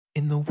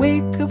In the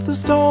wake of the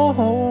storm,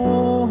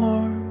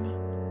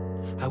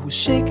 I was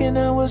shaken,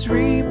 I was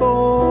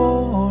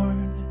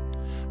reborn.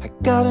 I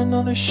got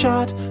another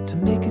shot to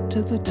make it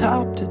to the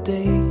top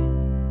today.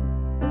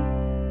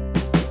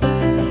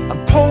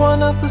 I'm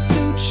pulling up the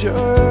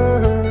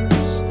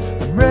sutures,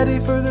 I'm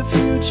ready for the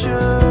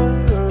future.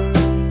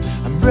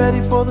 I'm ready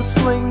for the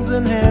slings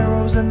and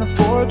arrows and the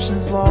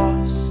fortunes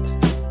lost.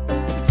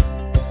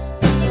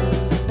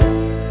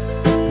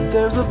 And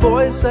there's a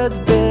voice that's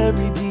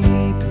buried deep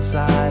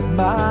inside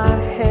my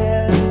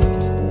head.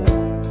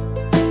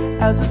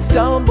 As it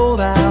stumbled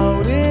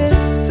out, it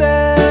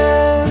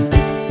said,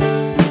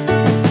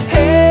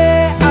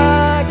 hey,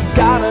 I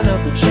got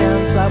another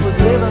chance. I was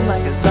living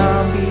like a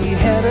zombie,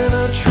 head in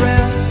a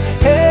trance.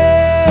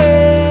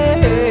 Hey,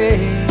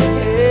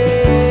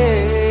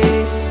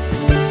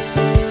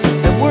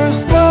 and we're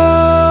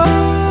slow,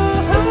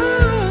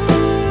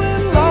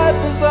 and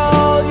life is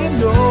all you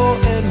know.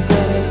 And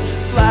when it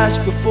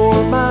flashed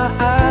before my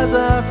eyes,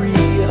 I've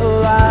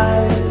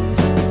realized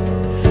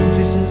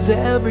this is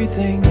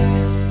everything.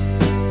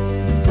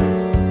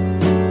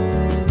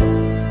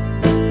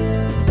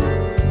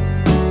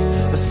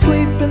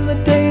 Asleep in the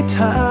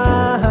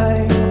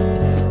daytime,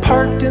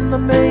 parked in the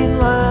main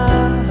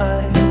line,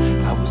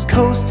 I was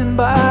coasting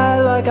by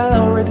like I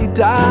already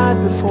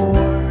died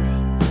before.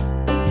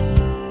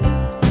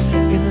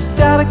 In the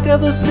static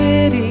of the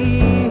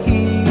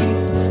city,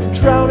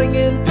 drowning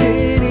in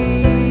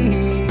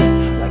pity,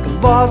 like a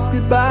lost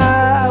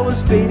goodbye, I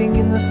was fading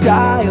in the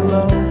sky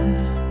alone.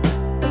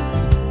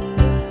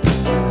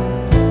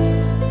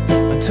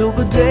 Until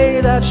the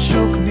day that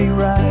shook me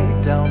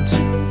right down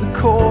to the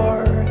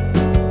core,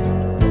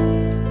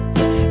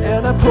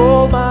 and I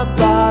pulled my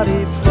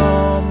body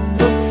from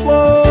the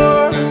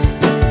floor.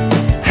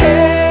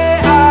 Hey,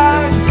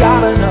 I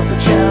got another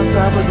chance.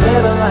 I was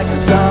living like a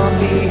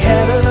zombie,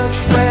 head in a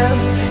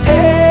trance.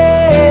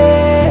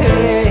 Hey,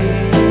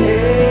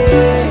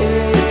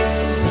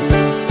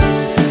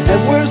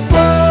 and we're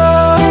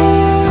slow,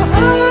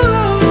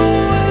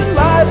 and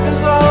life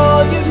is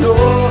all you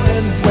know.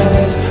 And when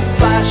it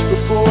flashed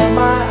before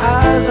my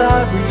eyes, I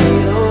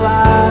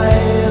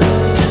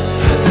realized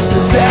this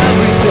is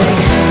everything.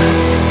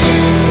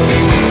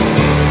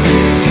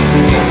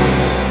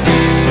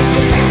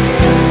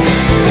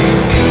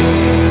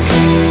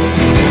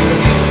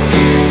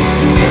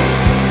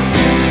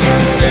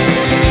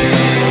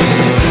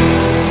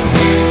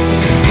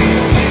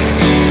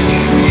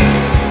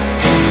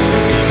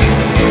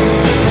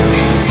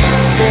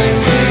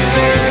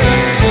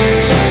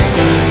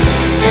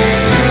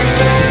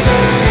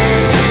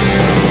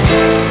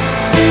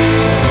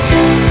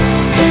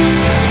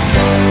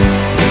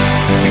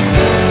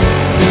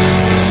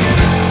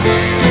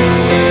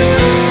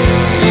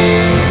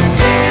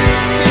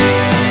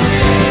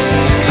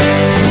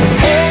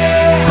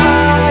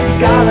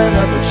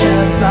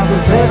 I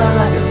was living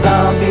like a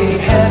zombie,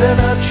 head in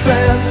a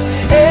trance.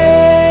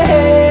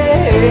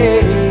 Hey,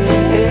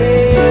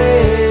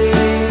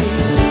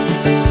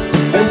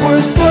 and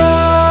we're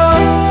slow,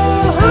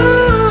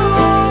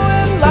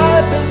 and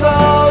life is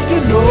all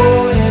you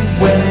know. And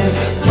when it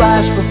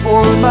flashed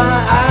before my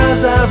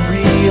eyes, I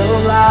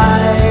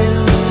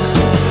realized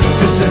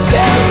this is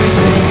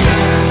everything.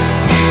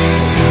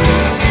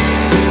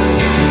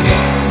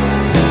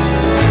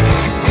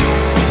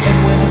 And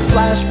when it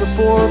flashed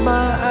before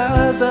my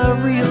eyes, I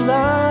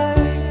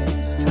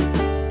realized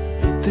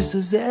this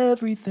is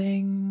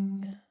everything.